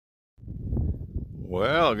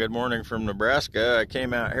Well, good morning from Nebraska. I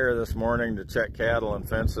came out here this morning to check cattle and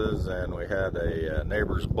fences, and we had a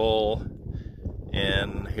neighbor's bull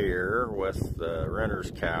in here with the renter's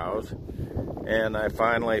cows. And I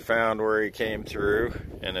finally found where he came through.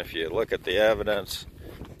 And if you look at the evidence,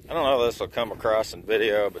 I don't know if this will come across in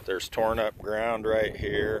video, but there's torn up ground right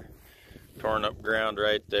here, torn up ground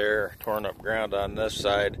right there, torn up ground on this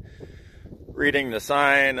side. Reading the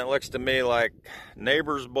sign, it looks to me like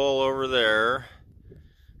neighbor's bull over there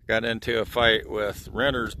got into a fight with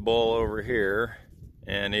renter's bull over here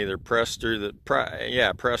and either pressed through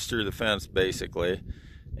the fence basically,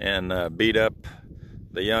 and beat up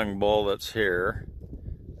the young bull that's here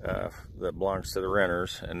that belongs to the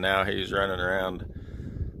renters, and now he's running around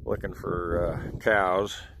looking for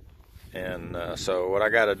cows. And so what I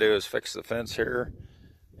got to do is fix the fence here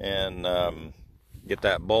and get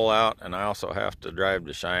that bull out, and I also have to drive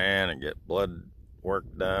to Cheyenne and get blood work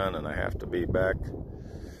done, and I have to be back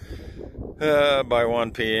by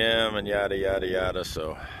 1 p.m. and yada yada yada.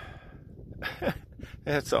 So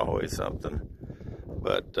it's always something,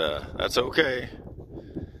 but that's okay.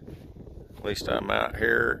 At least I'm out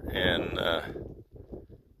here and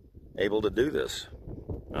able to do this.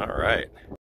 All right.